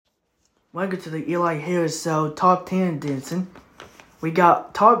Welcome to the Eli Harris Show Top 10 edition. We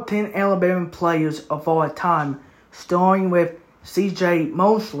got top 10 Alabama players of all time, starting with C.J.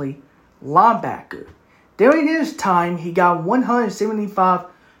 Mosley, linebacker. During his time, he got 175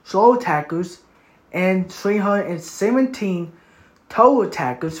 solo tackles and 317 total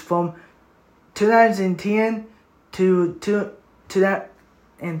tackles from 2010 to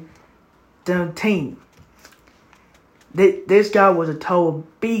 2013. This guy was a total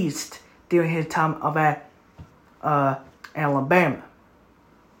beast during his time of at Alabama.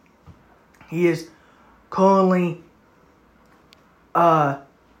 He is currently at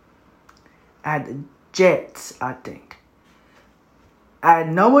the Jets, I think. At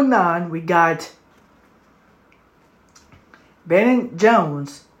number 9, we got Bennett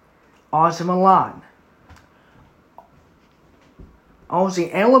Jones, awesome line.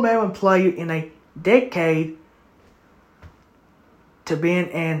 Only Alabama player in a decade to be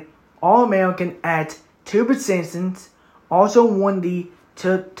an All-American at 2 positions. Also won the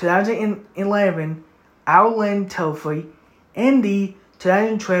 2011 Outland Trophy and the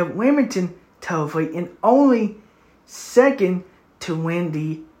 2012 Remington Trophy, and only second to win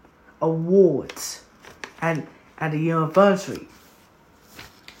the awards at the university.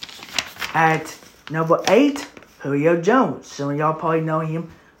 At number 8, Julio Jones. Some of y'all probably know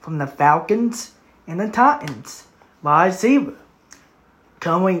him from the Falcons and the Titans. Wide receiver.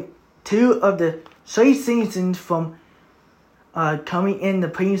 Coming 2 of the 3 seasons from coming in the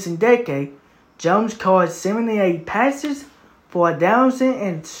previous decade, Jones caught 78 passes for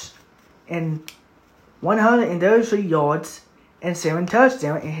 1,133 yards and 7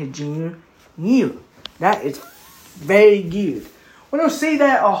 touchdowns in his junior year. That is very good. We don't see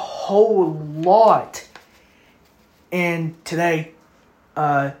that a whole lot in today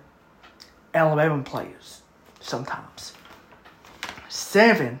Alabama players sometimes.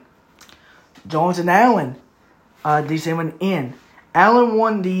 7, Jones and Allen, December in. Allen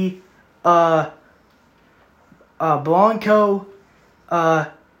won the Bronco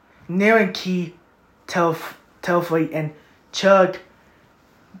Nereke Trophy, and Chuck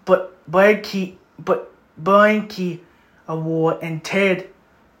Bernke Award and Ted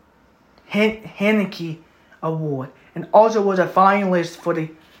Henneke Award, and also was a finalist for the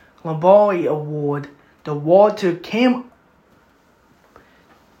Lombardi Award, the Walter Camp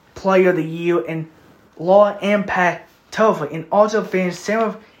Player of the Year, and Law Impact Trophy, and also finished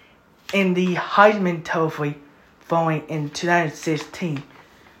 7th in the Heisman Trophy following in 2016.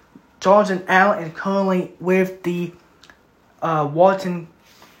 Johnson Allen is currently with the Washington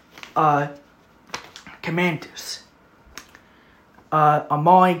Commanders.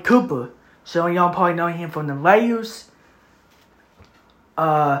 Amari Cooper, so y'all probably know him from the Raiders,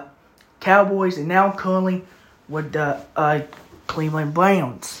 Cowboys, and now currently with the Cleveland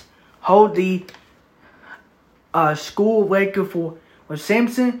Browns. Hold the school record for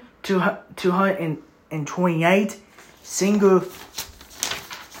Simpson, 228 single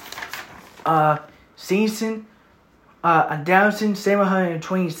season,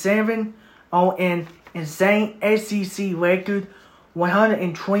 1,727 on an insane SEC record,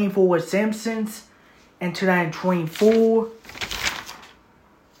 124 with Simpsons in 2024.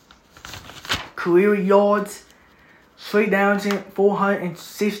 Career yards,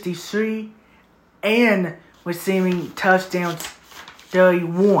 3,463, and receiving touchdowns,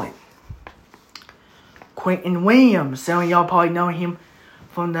 31. Quentin Williams, some of y'all probably know him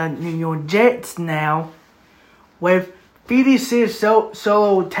from the New York Jets now, with 56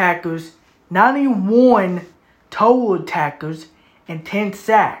 solo tackles, 91 total tackles, and 10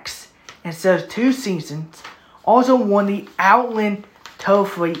 sacks in such 2 seasons. Also won the Outland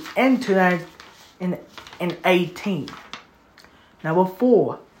Trophy in 2018. Number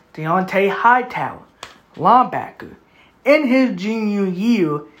 4, Deontay Hightower, linebacker. In his junior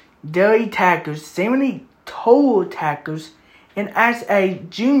year, Derry tackles 70 total tackles, and as a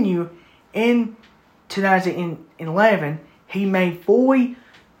junior in 2011, he made 40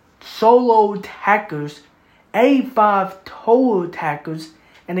 solo tackles, 85 total tackles,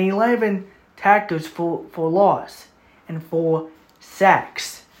 and 11 tackles for loss, and 4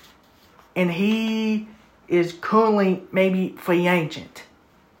 sacks. And he is currently maybe free agent.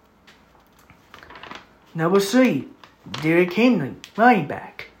 Number 3, Derrick Henry, running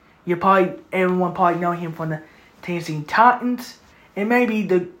back. Everyone probably know him from the Tennessee Titans, and maybe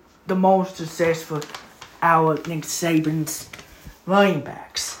the most successful our Nick Saban's running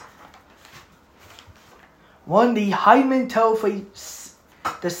backs. Won the Heisman Trophy,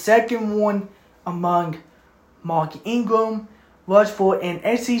 the second one among Mark Ingram, was for an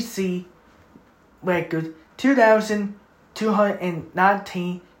SEC record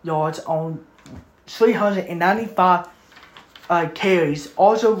 2,219 yards on 395 carries.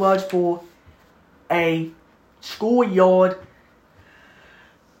 Also rushed for a school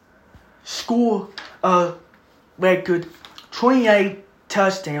record 28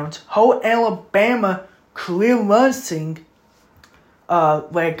 touchdowns. Hold Alabama career rushing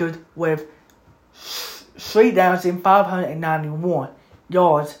record with 3,591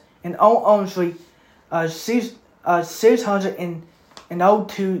 yards and only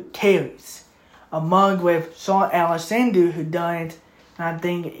 602 carries. Among with Shaun Alexander, who done it, and I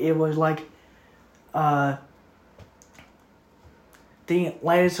think it was like the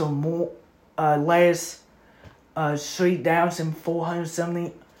last 3,400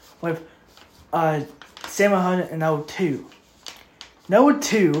 something with 702. Number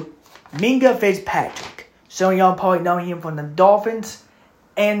 2, Minkah Fitzpatrick. Some of y'all probably know him from the Dolphins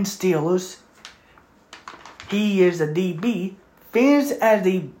and Steelers. He is a DB. Finished as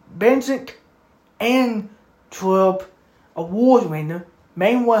the Benson and 12 award winner.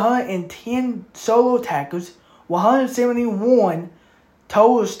 Made 110 solo tackles, 171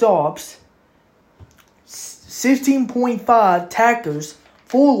 total stops, 16.5 tackles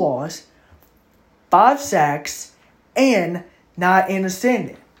for loss, 5 sacks, and 9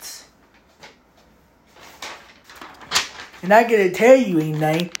 interceptions. And I gotta tell you,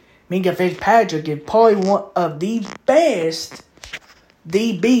 Minkah Fitzpatrick is probably one of the best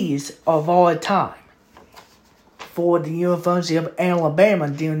DBs of all time for the University of Alabama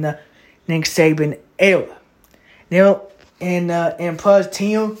during the Nick Saban era. Now, in plus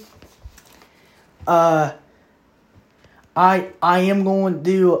 10, I am going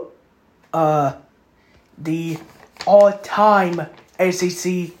to do the all-time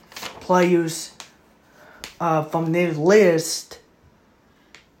SEC players from this list,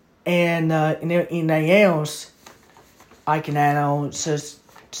 and anything else I can add on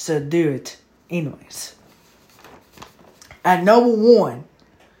to do it anyways. At number 1,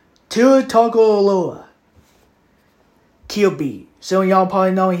 Tua Tagovailoa, QB. So y'all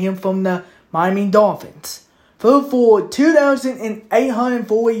probably know him from the Miami Dolphins. Threw for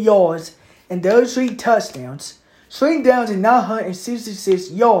 2,840 yards and 33 touchdowns,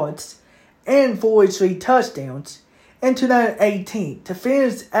 3,966 yards and 43 touchdowns in 2018 to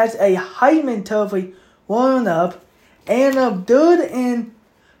finish as a Heisman Trophy runner-up and a third in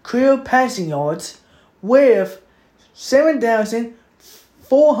career passing yards with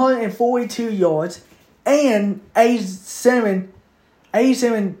 7,442 yards and 87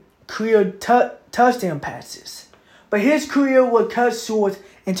 career touchdown passes. But his career was cut short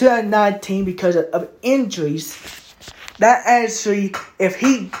in 2019 because of injuries. That actually, if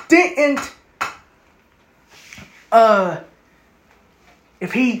he didn't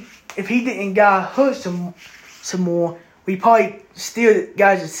got hurt some more, we probably still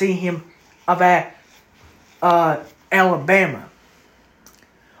got to see him at Alabama.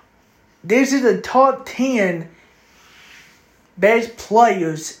 This is the top 10 best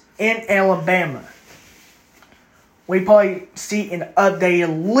players in Alabama. We probably see an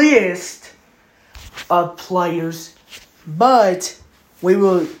updated list of players, but we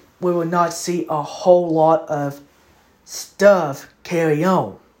will not see a whole lot of stuff carry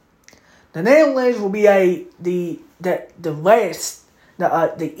on. The next list will be the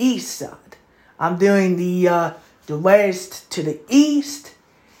east side. I'm doing the west to the east,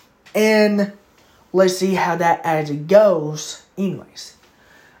 and let's see how that actually goes. Anyways,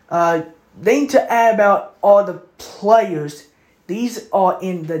 thing to add about all the players, these are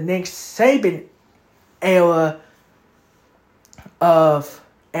in the Nick Saban era of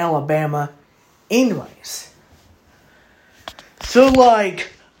Alabama. Anyways, so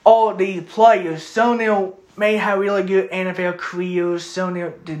like all these players, some of them may have really good NFL careers, some of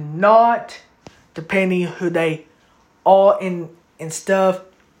them do not, depending who they are and stuff.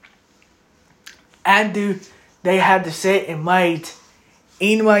 And do they have to sit and wait?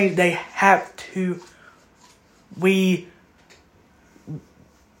 Anyway, they have to. We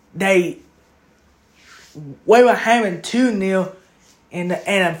were having 2-0 in the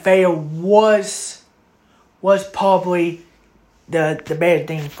NFL was probably the best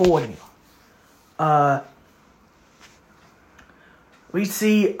thing for them. We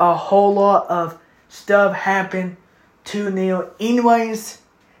see a whole lot of stuff happen 2-0 anyways,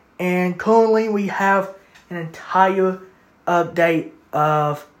 and currently we have an entire update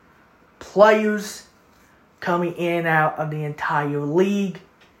of players coming in and out of the entire league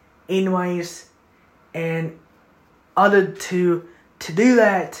anyways, and to do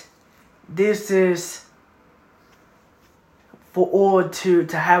that, this is for order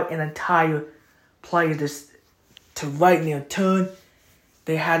to have an entire player to right now turn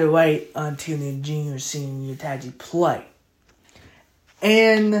they had to wait until their junior, senior year to actually play.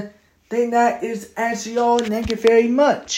 And then that is actually all. Thank you very much.